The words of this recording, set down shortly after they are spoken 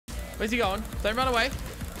Where's he going? Don't run away.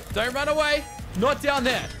 Don't run away. Not down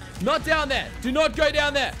there. Not down there. Do not go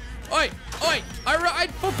down there. Oi, oi. I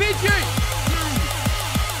forbid you.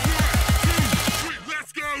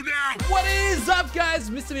 Let's go now. What is up, guys?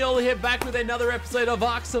 Mr. Miola here, back with another episode of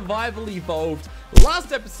ARK Survival Evolved.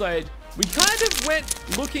 Last episode, we kind of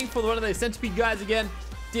went looking for one of those centipede guys again.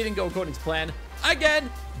 Didn't go according to plan again.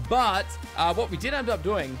 But what we did end up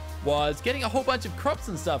doing was getting a whole bunch of crops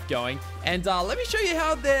and stuff going. And let me show you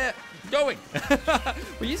how they're going.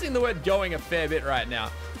 We're using the word going a fair bit right now.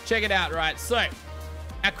 Check it out, right? So,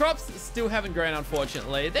 our crops still haven't grown,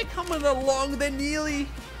 unfortunately. They're coming along. They're nearly,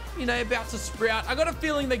 you know, about to sprout. I got a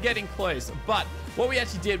feeling they're getting close. But what we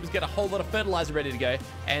actually did was get a whole lot of fertilizer ready to go.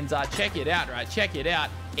 And check it out, right? Check it out.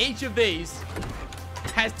 Each of these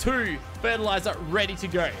has 2 fertilizer ready to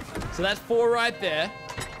go. So that's 4 right there.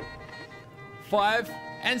 5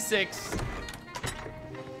 and 6.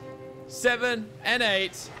 7 and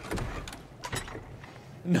 8.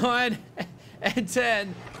 9 and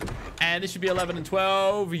 10. And this should be 11 and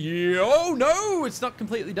 12. Yeah. Oh, no, it's not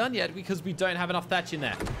completely done yet because we don't have enough thatch in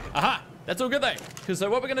there. Aha. That's all good, though. Because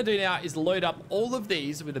so what we're going to do now is load up all of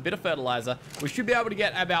these with a bit of fertilizer. We should be able to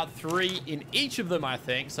get about 3 in each of them, I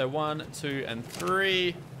think. So 1, 2, and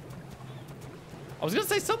 3. I was going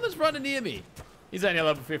to say someone's running near me. He's only a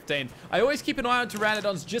level 15. I always keep an eye on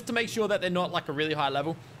pteranodons just to make sure that they're not like a really high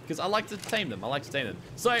level. Because I like to tame them. I like to tame them.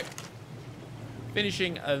 So,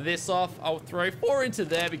 finishing this off, I'll throw 4 into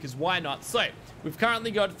there because why not? So, we've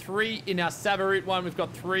currently got 3 in our Savaroot one. We've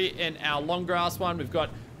got 3 in our long grass one. We've got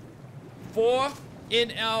 4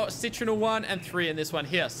 in our citronal one and 3 in this one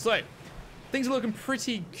here. So, things are looking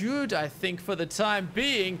pretty good, I think, for the time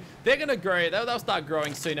being. They're going to grow. They'll start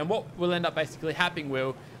growing soon. And what will end up basically happening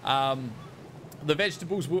will, the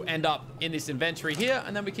vegetables will end up in this inventory here.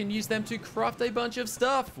 And then we can use them to craft a bunch of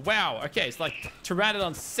stuff. Wow. Okay, it's like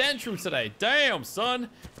Pteranodon Central today. Damn, son.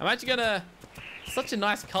 I'm actually going to... Such a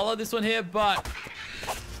nice color, this one here. But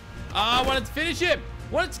I wanted to finish him.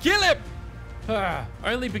 Wanted to kill him.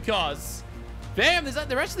 Only because... Damn,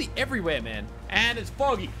 they're actually everywhere, man. And it's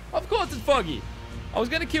foggy. Of course it's foggy. I was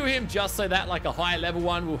going to kill him just so that like a high level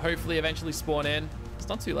one will hopefully eventually spawn in. It's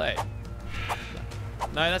not too late.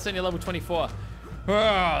 No, that's only level 24. Oh,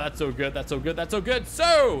 that's all good. That's all good. That's all good.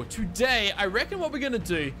 So, today, I reckon what we're going to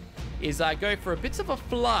do is go for a bit of a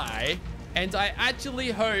fly. And I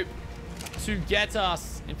actually hope to get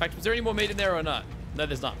us... In fact, was there any more meat in there or not? No,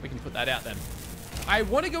 there's not. We can put that out then. I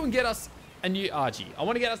want to go and get us a new RG. I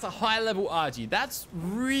want to get us a high-level RG. That's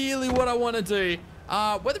really what I want to do.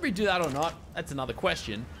 Whether we do that or not, that's another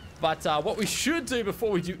question. But what we should do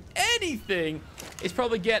before we do anything is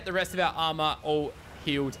probably get the rest of our armor all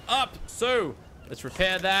healed up. So, let's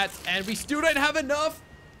repair that. And we still don't have enough.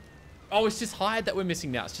 Oh, it's just hide that we're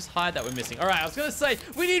missing now. It's just hide that we're missing. All right, I was going to say,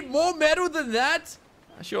 we need more metal than that.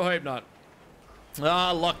 I sure hope not.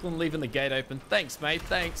 Lachlan leaving the gate open. Thanks, mate.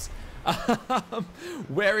 Thanks.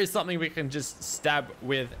 Where is something we can just stab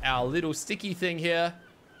with our little sticky thing here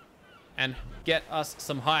and get us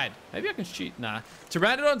some hide? Maybe I can shoot. Nah.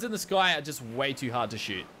 Pteranodons in the sky are just way too hard to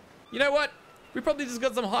shoot. You know what? We probably just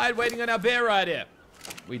got some hide waiting on our bear right here.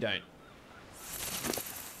 We don't.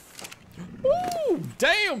 Ooh,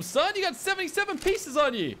 damn, son. You got 77 pieces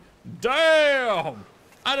on you. Damn.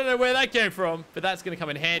 I don't know where that came from, but that's going to come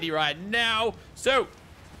in handy right now. So,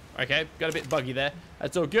 okay, got a bit buggy there.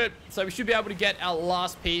 That's all good. So we should be able to get our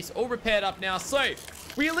last piece all repaired up now. So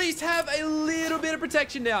we at least have a little bit of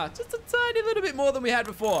protection now. Just a tiny little bit more than we had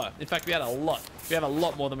before. In fact, we had a lot. We have a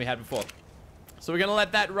lot more than we had before. So we're going to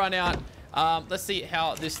let that run out. Let's see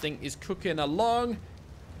how this thing is cooking along.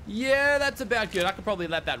 Yeah, that's about good. I could probably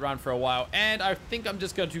let that run for a while. And I think I'm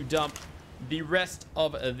just going to dump the rest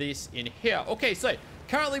of this in here. Okay, so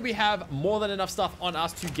currently we have more than enough stuff on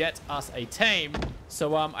us to get us a tame.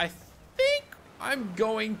 So I think I'm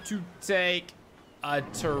going to take a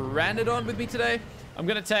Pteranodon with me today. I'm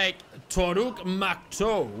going to take Toruk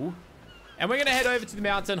Makto. And we're going to head over to the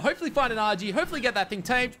mountain. Hopefully find an RG. Hopefully get that thing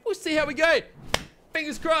tamed. We'll see how we go.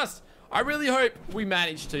 Fingers crossed. I really hope we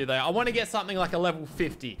manage to, though. I want to get something like a level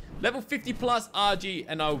 50. Level 50 plus RG,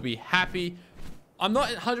 and I will be happy. I'm not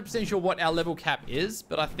 100% sure what our level cap is,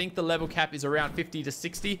 but I think the level cap is around 50 to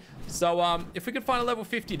 60. So, if we could find a level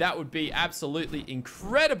 50, that would be absolutely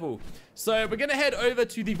incredible. So, we're going to head over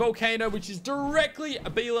to the volcano, which is directly a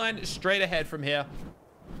beeline straight ahead from here.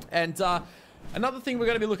 And, another thing we're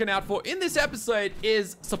going to be looking out for in this episode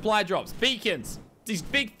is supply drops, beacons. These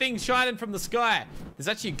big things shining from the sky. There's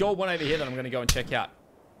actually a gold one over here that I'm going to go and check out.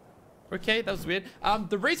 Okay, that was weird.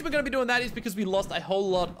 The reason we're going to be doing that is because we lost a whole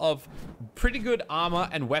lot of pretty good armor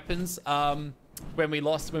and weapons when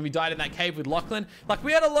we died in that cave with Lachlan. Like,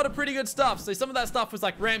 we had a lot of pretty good stuff. So some of that stuff was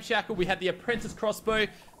like ramshackle. We had the apprentice crossbow,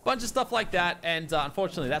 bunch of stuff like that. And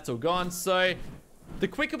unfortunately, that's all gone. So the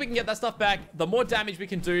quicker we can get that stuff back, the more damage we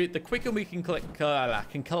can do, the quicker we can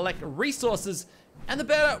collect resources, and the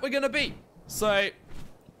better we're going to be. So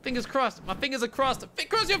fingers crossed. My fingers are crossed.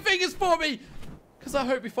 Cross your fingers for me, because I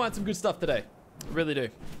hope we find some good stuff today. I really do.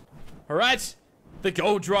 All right, the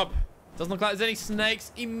gold drop. Doesn't look like there's any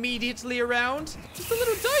snakes immediately around. Just a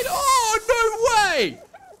little date. Oh, no way!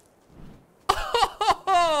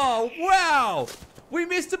 Oh, wow! We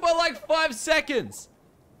missed it by like 5 seconds.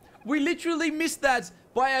 We literally missed that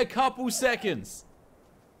by a couple seconds.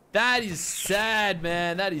 That is sad,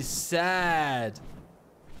 man. That is sad.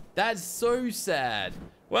 That's so sad.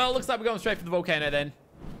 Well, it looks like we're going straight for the volcano then,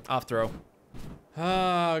 after all.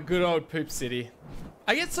 Ah, good old Poop City.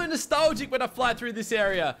 I get so nostalgic when I fly through this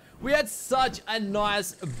area. We had such a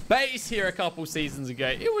nice base here a couple seasons ago.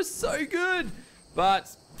 It was so good.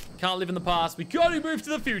 But can't live in the past. We gotta move to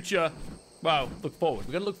the future. Well, look forward.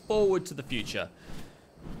 We gotta look forward to the future.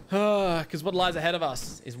 Because what lies ahead of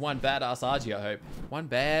us is one badass Argy, I hope. One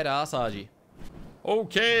badass Argy.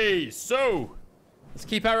 Okay, so let's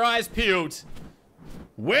keep our eyes peeled.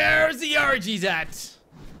 Where's the Argies at?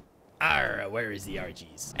 Where is the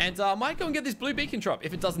Argies? And I might go and get this blue beacon drop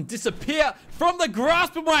if it doesn't disappear from the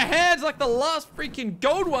grasp of my hands like the last freaking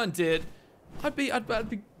gold one did. I'd be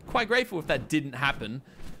quite grateful if that didn't happen.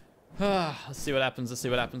 Let's see what happens. Let's see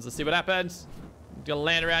what happens. Let's see what happens. I'm gonna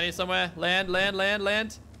land around here somewhere. Land, land, land,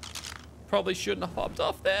 land. Probably shouldn't have hopped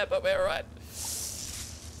off there, but we're alright.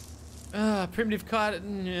 Primitive card.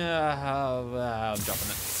 I'm dropping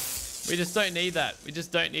it. We just don't need that. We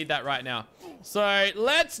just don't need that right now. So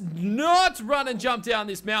let's not run and jump down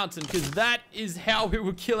this mountain, because that is how we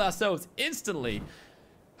will kill ourselves instantly.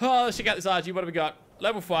 Oh, let's check out this RG. What have we got?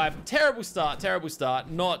 Level 5. Terrible start. Terrible start.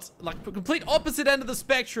 Not like the complete opposite end of the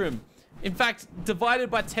spectrum. In fact, divided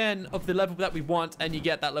by 10 of the level that we want, and you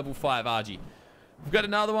get that level 5 RG. We've got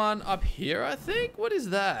another one up here, I think. What is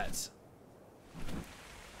that?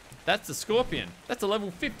 That's the Scorpion. That's a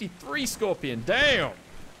level 53 Scorpion. Damn.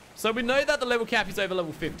 So we know that the level cap is over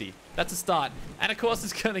level 50. That's a start. And of course,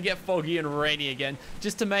 it's going to get foggy and rainy again,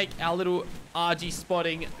 just to make our little RG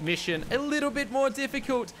spotting mission a little bit more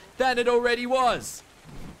difficult than it already was.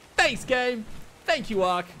 Thanks, game. Thank you,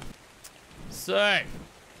 ARK. So,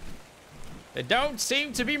 there don't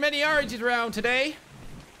seem to be many RGs around today.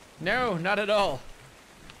 No, not at all.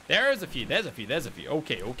 There's a few. There's a few. There's a few.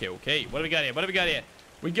 Okay, okay, okay. What do we got here? What do we got here?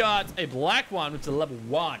 We got a black one, which is a level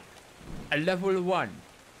 1. A level 1.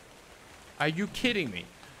 Are you kidding me?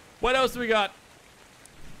 What else do we got?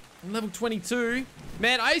 Level 22.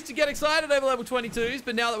 Man, I used to get excited over level 22s,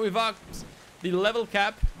 but now that we've upped the level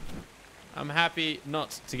cap, I'm happy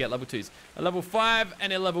not to get level 2s. A level 5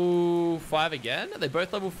 and a level 5 again? Are they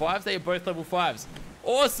both level 5s? They are both level 5s.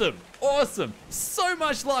 Awesome. Awesome. So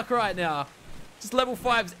much luck right now. Just level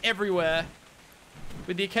 5s everywhere,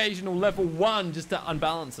 with the occasional level 1 just to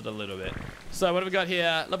unbalance it a little bit. So what have we got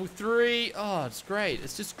here? Level 3. Oh, it's great.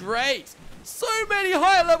 It's just great. So many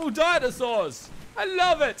high level dinosaurs. I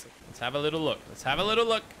love it. Let's have a little look. Let's have a little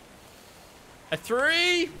look. A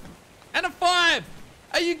 3 and a 5.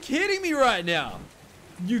 Are you kidding me right now?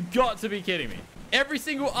 You got to be kidding me. Every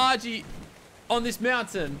single RG on this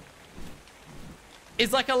mountain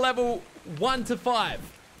is like a level 1 to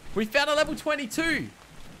 5. We found a level 22.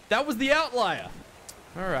 That was the outlier.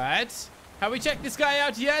 All right. Have we checked this guy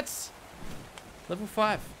out yet? Level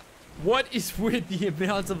 5. What is with the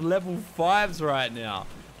amount of level 5s right now?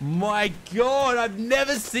 My God, I've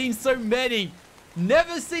never seen so many.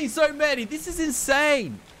 Never seen so many. This is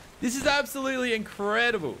insane. This is absolutely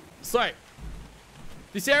incredible. So,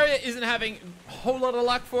 this area isn't having a whole lot of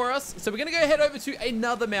luck for us. So we're going to go head over to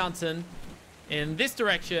another mountain in this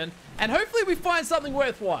direction. And hopefully we find something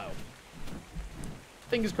worthwhile.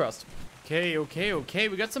 Fingers crossed. Okay, okay, okay.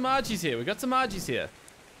 We got some Argies here. We got some Argies here.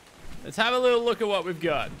 Let's have a little look at what we've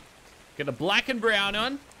got. Got a black and brown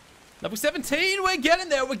on. Level 17. We're getting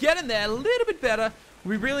there. We're getting there. A little bit better.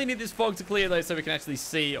 We really need this fog to clear, though, so we can actually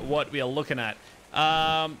see what we are looking at.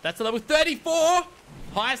 That's a level 34.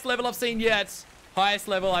 Highest level I've seen yet. Highest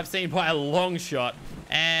level I've seen by a long shot.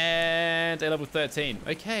 And a level 13.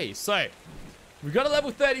 Okay, so we've got a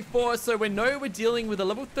level 34, so we know we're dealing with a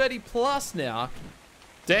level 30 plus now.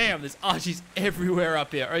 Damn, there's Argies everywhere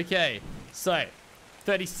up here. Okay, so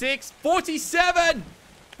 36, 47.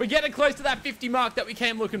 We're getting close to that 50 mark that we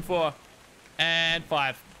came looking for. And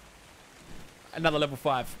 5. Another level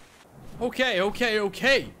 5. Okay, okay,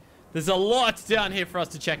 okay. There's a lot down here for us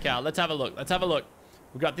to check out. Let's have a look. Let's have a look.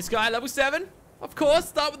 We've got this guy, level 7. Of course,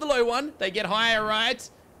 start with the low one. They get higher, right?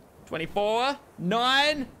 24,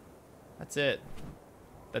 9. That's it.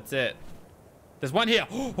 That's it. There's one here.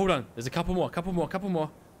 Oh, hold on. There's a couple more, couple more.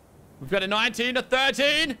 We've got a 19, a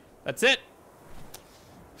 13. That's it.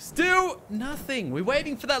 Still nothing. We're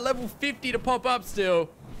waiting for that level 50 to pop up still.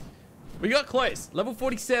 We got close. Level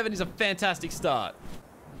 47 is a fantastic start.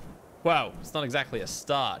 Well, it's not exactly a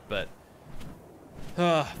start, but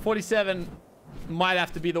 47 might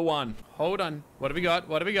have to be the one. Hold on. What do we got?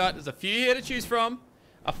 What do we got? There's a few here to choose from.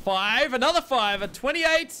 A 5, another 5, a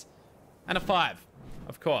 28, and a 5.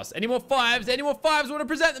 Of course. Any more 5s? Any more 5s want to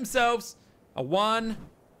present themselves? A 1,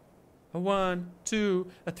 a 1,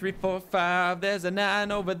 2, a 3, 4, 5. There's a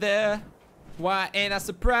 9 over there. Why ain't I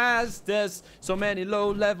surprised? There's so many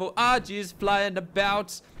low-level RGs flying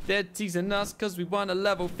about. They're teasing us because we want a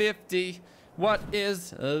level 50. What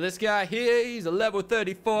is this guy here? He's a level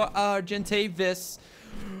 34 ARGENTAVIS.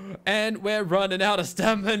 And we're running out of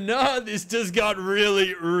stamina. This just got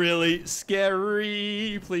really, really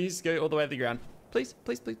scary. Please go all the way to the ground. Please,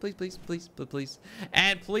 please, please, please, please, please, please, please.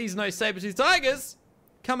 And please no saber-toothed tigers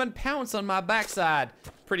come and pounce on my backside.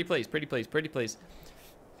 Pretty please, pretty please, pretty please.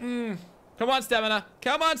 Come on, stamina.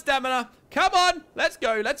 Come on, stamina. Come on. Let's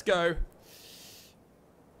go, let's go.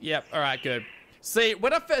 Yep, all right, good. See,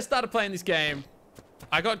 when I first started playing this game,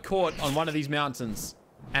 I got caught on one of these mountains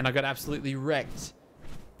and I got absolutely wrecked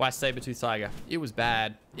by a saber-toothed tiger. It was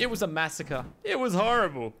bad. It was a massacre. It was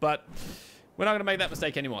horrible, but we're not gonna make that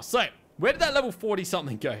mistake anymore. So, where did that level 40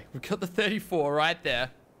 something go? We've got the 34 right there.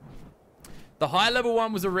 The high level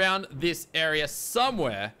one was around this area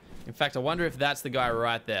somewhere. In fact, I wonder if that's the guy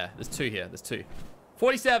right there. There's 2 here, there's 2.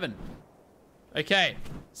 47. Okay,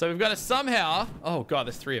 so we've got to somehow... Oh god,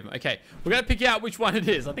 there's 3 of them. Okay, we're gonna pick out which one it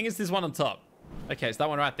is. I think it's this one on top. Okay, it's that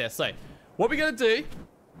one right there. So, what we're gonna do,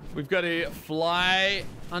 we've got to fly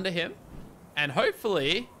under him and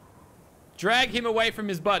hopefully drag him away from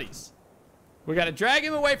his buddies. We're gonna drag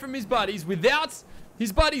him away from his buddies without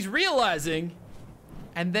his buddies realizing,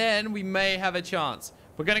 and then we may have a chance.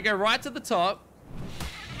 We're gonna go right to the top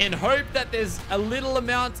in hope that there's a little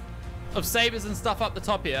amount of sabers and stuff up the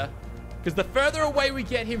top here, because the further away we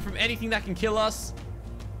get him from anything that can kill us,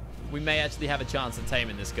 we may actually have a chance at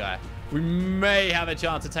taming this guy. We may have a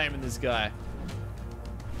chance at taming this guy.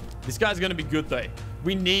 This guy's gonna be good though.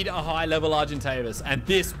 We need a high level ARGENTAVIS, and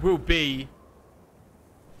this will be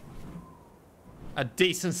a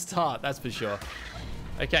decent start, that's for sure.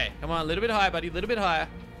 Okay, come on, a little bit higher, buddy, a little bit higher.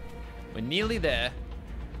 We're nearly there.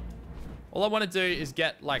 All I want to do is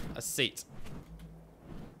get like a seat.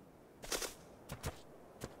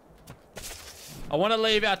 I want to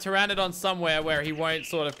leave our Pteranodon somewhere where he won't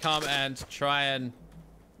sort of come and try and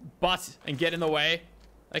butt and get in the way.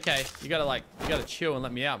 Okay, you gotta chill and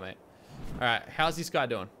let me out, mate. All right, how's this guy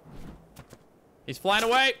doing? He's flying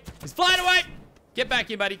away. He's flying away. Get back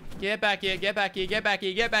here, buddy. Get back here, get back here, get back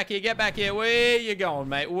here, get back here, get back here. Where you going,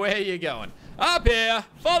 mate? Where you going? Up here.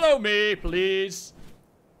 Follow me, please.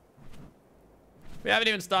 We haven't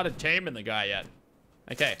even started taming the guy yet.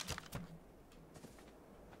 Okay.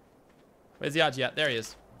 Where's the RG at? There he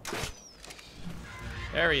is.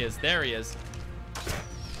 There he is. There he is.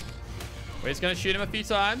 We're just going to shoot him a few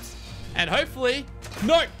times. And hopefully...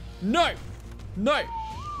 No! No! No!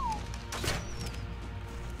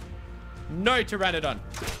 No, Pteranodon.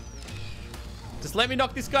 Just let me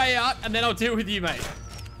knock this guy out, and then I'll deal with you, mate.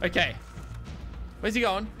 Okay. Where's he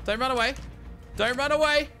going? Don't run away. Don't run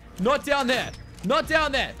away. Not down there. Not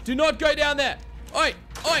down there. Do not go down there. Oi!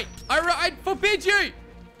 Oi! I forbid you!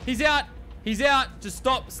 He's out. He's out. Just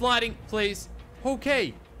stop sliding, please.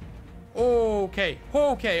 Okay. Okay.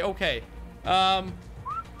 Okay. Okay.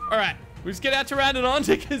 Alright. We just get our Pteranodon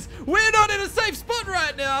because we're not in a safe spot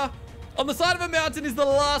right now. On the side of a mountain is the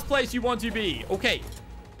last place you want to be. Okay.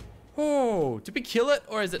 Oh, did we kill it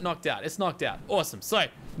or is it knocked out? It's knocked out. Awesome. So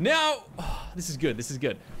now, oh, this is good. This is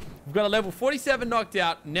good. We've got a level 47 knocked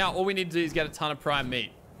out. Now all we need to do is get a ton of prime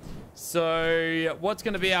meat. So what's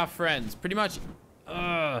going to be our friends? Pretty much,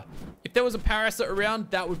 if there was a parasite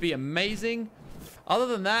around, that would be amazing. Other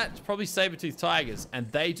than that, it's probably saber-toothed tigers.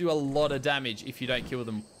 And they do a lot of damage if you don't kill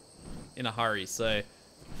them in a hurry. So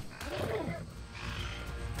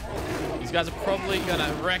these guys are probably going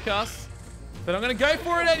to wreck us. But I'm going to go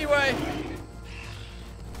for it anyway.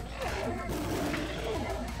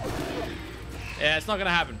 Yeah, it's not going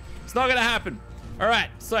to happen. It's not going to happen. All right,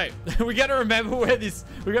 so we got to remember where this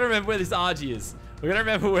RG is. We got to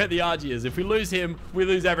remember where the RG is. If we lose him, we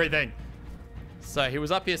lose everything. So he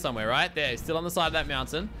was up here somewhere, right? There, he's still on the side of that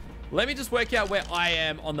mountain. Let me just work out where I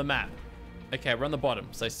am on the map. Okay, we're on the bottom.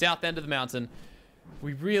 So south end of the mountain.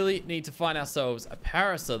 We really need to find ourselves a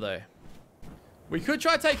parasite, though. We could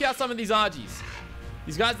try to take out some of these RGs.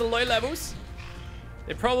 These guys are low levels.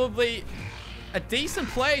 They're probably a decent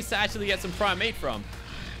place to actually get some prime meat from.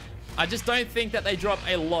 I just don't think that they drop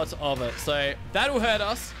a lot of it. So that'll hurt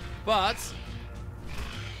us. But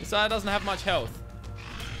this guy doesn't have much health.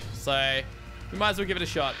 So we might as well give it a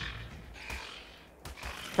shot.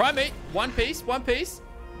 Prime meat. One piece. One piece.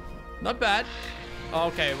 Not bad. Oh,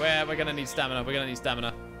 okay, we're going to need stamina. We're going to need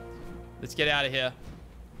stamina. Let's get out of here.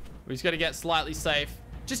 We just got to get slightly safe.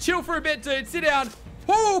 Just chill for a bit, dude. Sit down.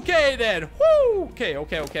 Okay, then. Woo!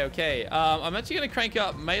 Okay. I'm actually going to crank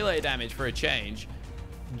up melee damage for a change.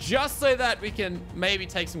 Just so that we can maybe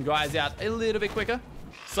take some guys out a little bit quicker.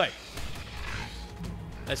 So,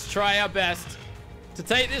 let's try our best to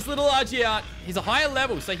take this little RG out. He's a higher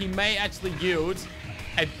level, so he may actually yield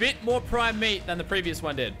a bit more prime meat than the previous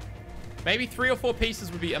one did. Maybe 3 or 4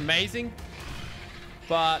 pieces would be amazing.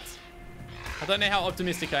 But I don't know how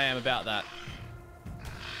optimistic I am about that.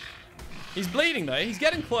 He's bleeding, though. He's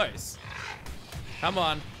getting close. Come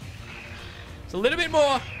on. It's a little bit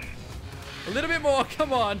more. A little bit more.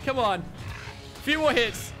 Come on. Come on. A few more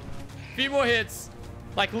hits. A few more hits.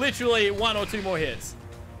 Like, literally 1 or 2 more hits.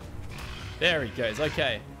 There he goes.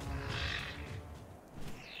 Okay.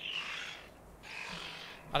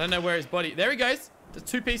 I don't know where his body... There he goes. There's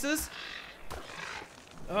 2 pieces.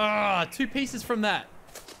 Ah, 2 pieces from that.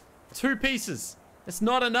 2 pieces. It's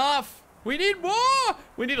not enough. We need more.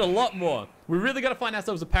 We need a lot more. We really got to find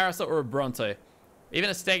ourselves a Parasite or a Bronto. Even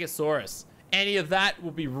a Stegosaurus. Any of that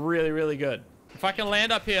will be really, really good. If I can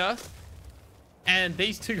land up here and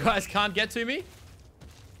these 2 guys can't get to me,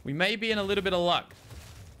 we may be in a little bit of luck.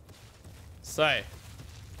 So,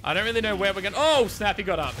 I don't really know where we're going. Oh, snap. He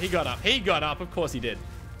got up. He got up. He got up. Of course he did.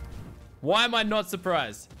 Why am I not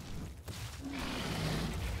surprised?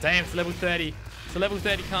 Damn, it's level 30. It's a level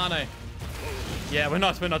 30 Carno. Yeah, we're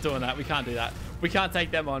not doing that. We can't do that. We can't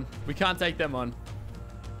take them on. We can't take them on.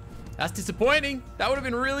 That's disappointing. That would have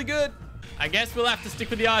been really good. I guess we'll have to stick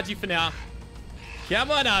with the RG for now.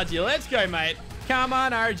 Come on, RG. Let's go, mate. Come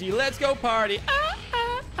on, RG. Let's go party. Ah,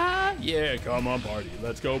 ah, ah. Yeah, come on, party.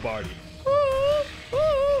 Let's go party. Ooh,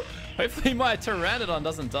 ooh. Hopefully my Pteranodon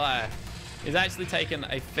doesn't die. He's actually taken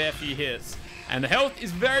a fair few hits. And the health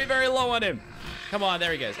is very, very low on him. Come on,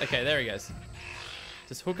 there he goes. Okay, there he goes.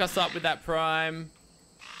 Just hook us up with that prime.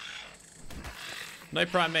 No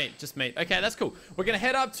prime meat, just meat. Okay, that's cool. We're going to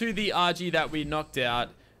head up to the RG that we knocked out.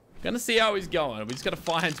 Going to see how he's going. We just got to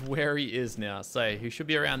find where he is now. So, he should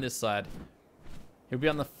be around this side. He'll be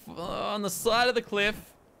on the side of the cliff.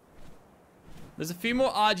 There's a few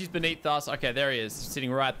more RGs beneath us. Okay, there he is,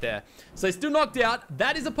 sitting right there. So, he's still knocked out.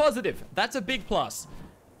 That is a positive. That's a big plus.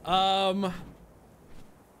 Okay,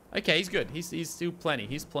 he's good. He's still plenty.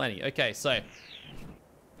 He's plenty. Okay, so...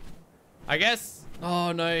 I guess...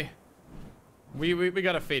 Oh, no. We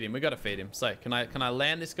gotta feed him. We gotta feed him. So, can I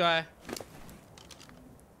land this guy?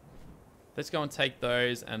 Let's go and take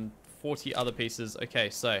those and 40 other pieces.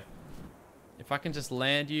 Okay, so... If I can just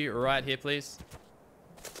land you right here, please.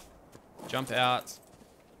 Jump out.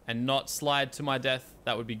 And not slide to my death.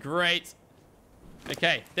 That would be great.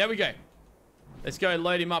 Okay, there we go. Let's go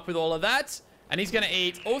load him up with all of that. And he's gonna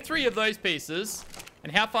eat all 3 of those pieces.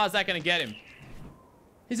 And how far is that gonna get him?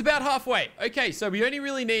 He's about halfway. Okay, so we only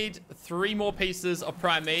really need 3 more pieces of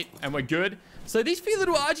prime meat, and we're good. So these few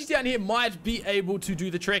little RGs down here might be able to do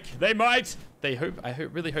the trick. They might. I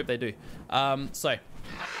really hope they do. So,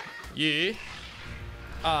 you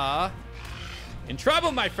are in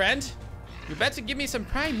trouble, my friend. You better give me some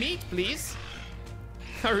prime meat, please.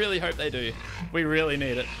 I really hope they do. We really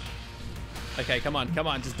need it. Okay, come on, come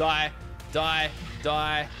on. Just die, die,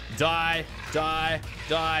 die, die, die,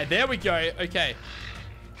 die. There we go. Okay.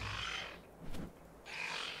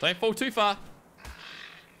 Don't fall too far.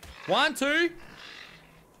 1, 2.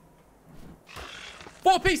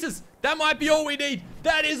 4 pieces. That might be all we need.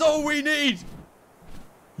 That is all we need.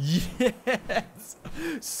 Yes.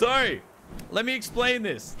 So, let me explain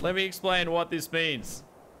this. Let me explain what this means.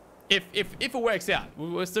 If it works out.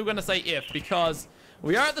 We're still going to say if, because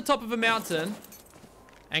we are at the top of a mountain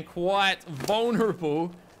and quite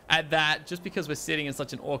vulnerable at that just because we're sitting in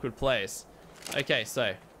such an awkward place. Okay,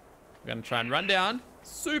 so we're going to try and run down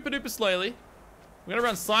super duper slowly. We're going to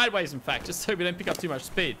run sideways, in fact, just so we don't pick up too much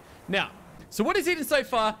speed. Now, so what he's eaten so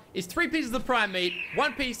far is 3 pieces of prime meat,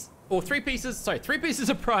 1 piece, or 3 pieces, sorry, 3 pieces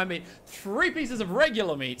of prime meat, 3 pieces of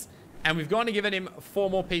regular meat, and we've gone and given him 4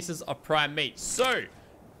 more pieces of prime meat. So,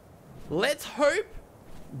 let's hope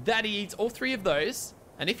that he eats all 3 of those,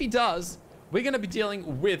 and if he does, we're going to be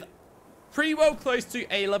dealing with pretty well close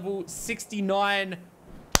to a level 69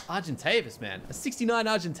 Argentavis, man. A 69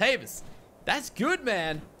 Argentavis. That's good,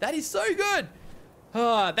 man. That is so good.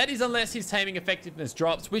 That is unless his taming effectiveness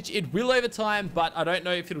drops, which it will over time, but I don't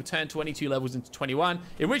know if it'll turn 22 levels into 21,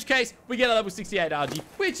 in which case we get a level 68 RG,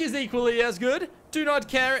 which is equally as good. Do not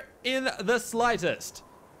care in the slightest.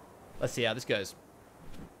 Let's see how this goes.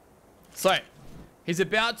 So, he's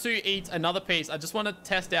about to eat another piece. I just want to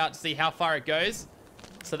test out to see how far it goes.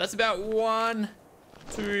 So that's about 1,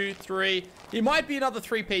 2, 3. It might be another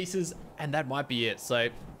 3 pieces, and that might be it. So,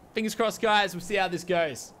 fingers crossed, guys. We'll see how this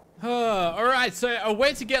goes. All right, so I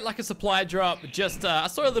went to get like a supply drop. Just, I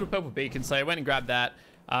saw a little purple beacon, so I went and grabbed that.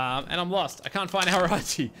 And I'm lost. I can't find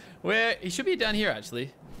Arachi. Where? He should be down here,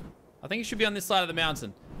 actually. I think he should be on this side of the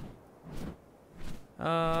mountain.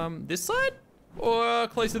 This side? Or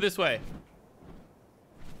closer this way?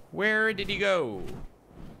 Where did he go?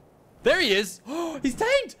 There he is. Oh, he's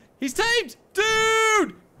tamed. He's tamed.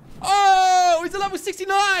 Dude. Oh, he's at level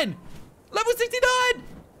 69. Level 69.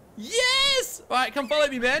 Yes! All right, come follow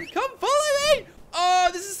me, man. Come follow me! Oh,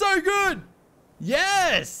 this is so good!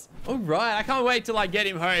 Yes! All right, I can't wait till I get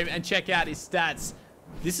him home and check out his stats.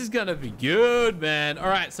 This is gonna be good, man. All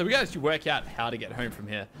right, so we gotta actually work out how to get home from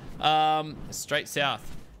here. Straight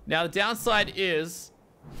south. Now, the downside is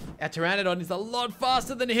our Pteranodon is a lot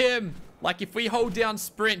faster than him. Like, if we hold down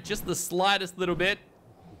sprint just the slightest little bit,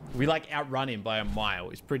 we, like, outrun him by a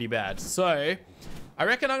mile. It's pretty bad. So, I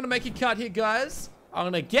reckon I'm gonna make a cut here, guys. I'm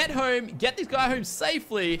gonna get home, get this guy home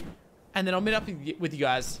safely, and then I'll meet up with you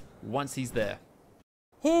guys once he's there.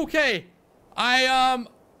 Okay,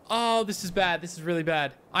 oh, this is bad. This is really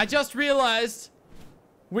bad. I just realized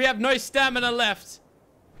we have no stamina left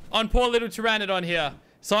on poor little Pteranodon here.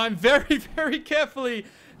 So I'm very, very carefully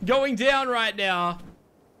going down right now,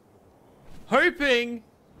 hoping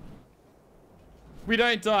we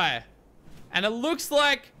don't die. And it looks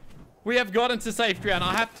like we have gotten to safe ground.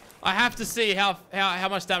 I have to see how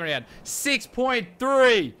much stamina he had.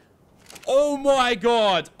 6.3. Oh my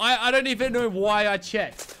god. I don't even know why I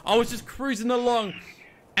checked. I was just cruising along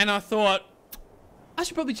and I thought, I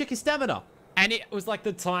should probably check his stamina. And it was like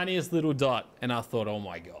the tiniest little dot. And I thought, oh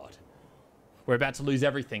my god. We're about to lose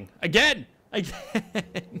everything. Again!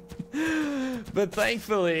 Again! But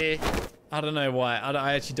thankfully, I don't know why.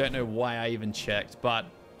 I actually don't know why I even checked. But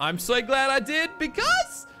I'm so glad I did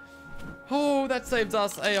because... oh, that saved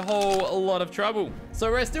us a whole lot of trouble.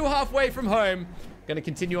 So we're still halfway from home. Gonna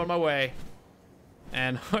continue on my way.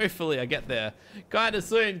 And hopefully I get there kind of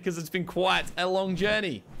soon because it's been quite a long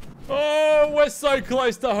journey. Oh, we're so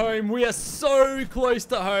close to home. We are so close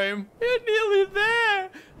to home. We're nearly there.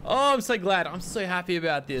 Oh, I'm so glad. I'm so happy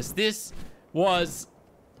about this. This was...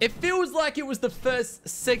 it feels like it was the first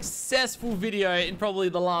successful video in probably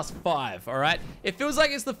the last 5, all right? It feels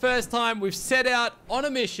like it's the first time we've set out on a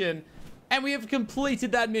mission and we have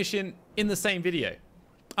completed that mission in the same video.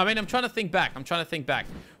 I mean, I'm trying to think back.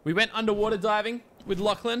 We went underwater diving with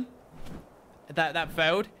Lachlan. That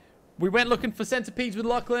failed. We went looking for centipedes with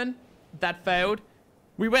Lachlan. That failed.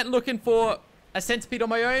 We went looking for a centipede on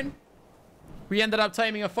my own. We ended up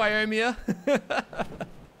taming a Phiomia.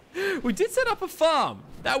 We did set up a farm.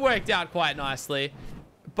 That worked out quite nicely.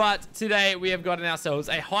 But today we have gotten ourselves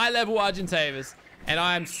a high-level Argentavis. And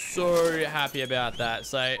I am so happy about that.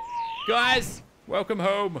 So, guys, welcome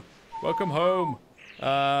home. Welcome home.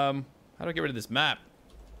 How do I get rid of this map?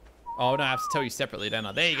 Oh, no, I have to tell you separately, don't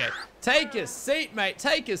I? There you go. Take a seat, mate.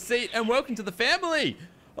 Take a seat, and welcome to the family.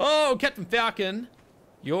 Oh, Captain Falcon,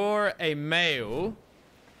 you're a male.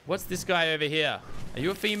 What's this guy over here? Are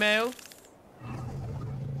you a female?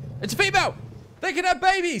 It's a female. They can have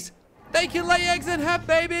babies. They can lay eggs and have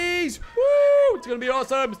babies. Woo! It's going to be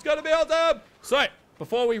awesome. It's going to be awesome. So,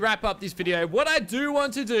 before we wrap up this video, what I do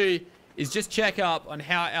want to do is just check up on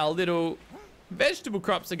how our little vegetable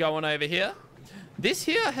crops are going over here. This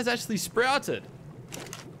here has actually sprouted.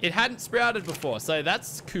 It hadn't sprouted before, so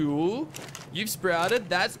that's cool. You've sprouted,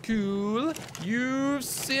 that's cool. You've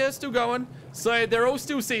still going. So they're all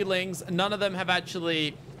still seedlings. None of them have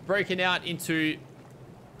actually broken out into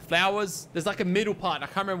flowers. There's like a middle part. I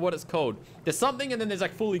can't remember what it's called. There's something and then there's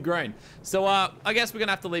like fully grown. So I guess we're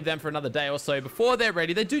gonna have to leave them for another day or so before they're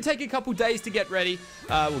ready. They do take a couple days to get ready.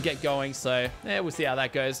 We'll get going, so yeah, we'll see how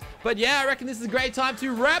that goes. But yeah, I reckon this is a great time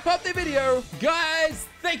to wrap up the video. Guys,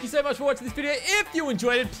 thank you so much for watching this video. If you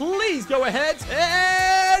enjoyed it, please go ahead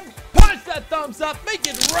and punch that thumbs up. Make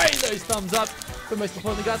it rain those thumbs up. But most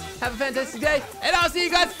importantly, guys, have a fantastic day. And I'll see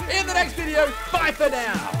you guys in the next video. Bye for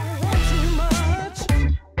now.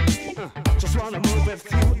 Just wanna move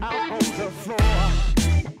with you out on the floor.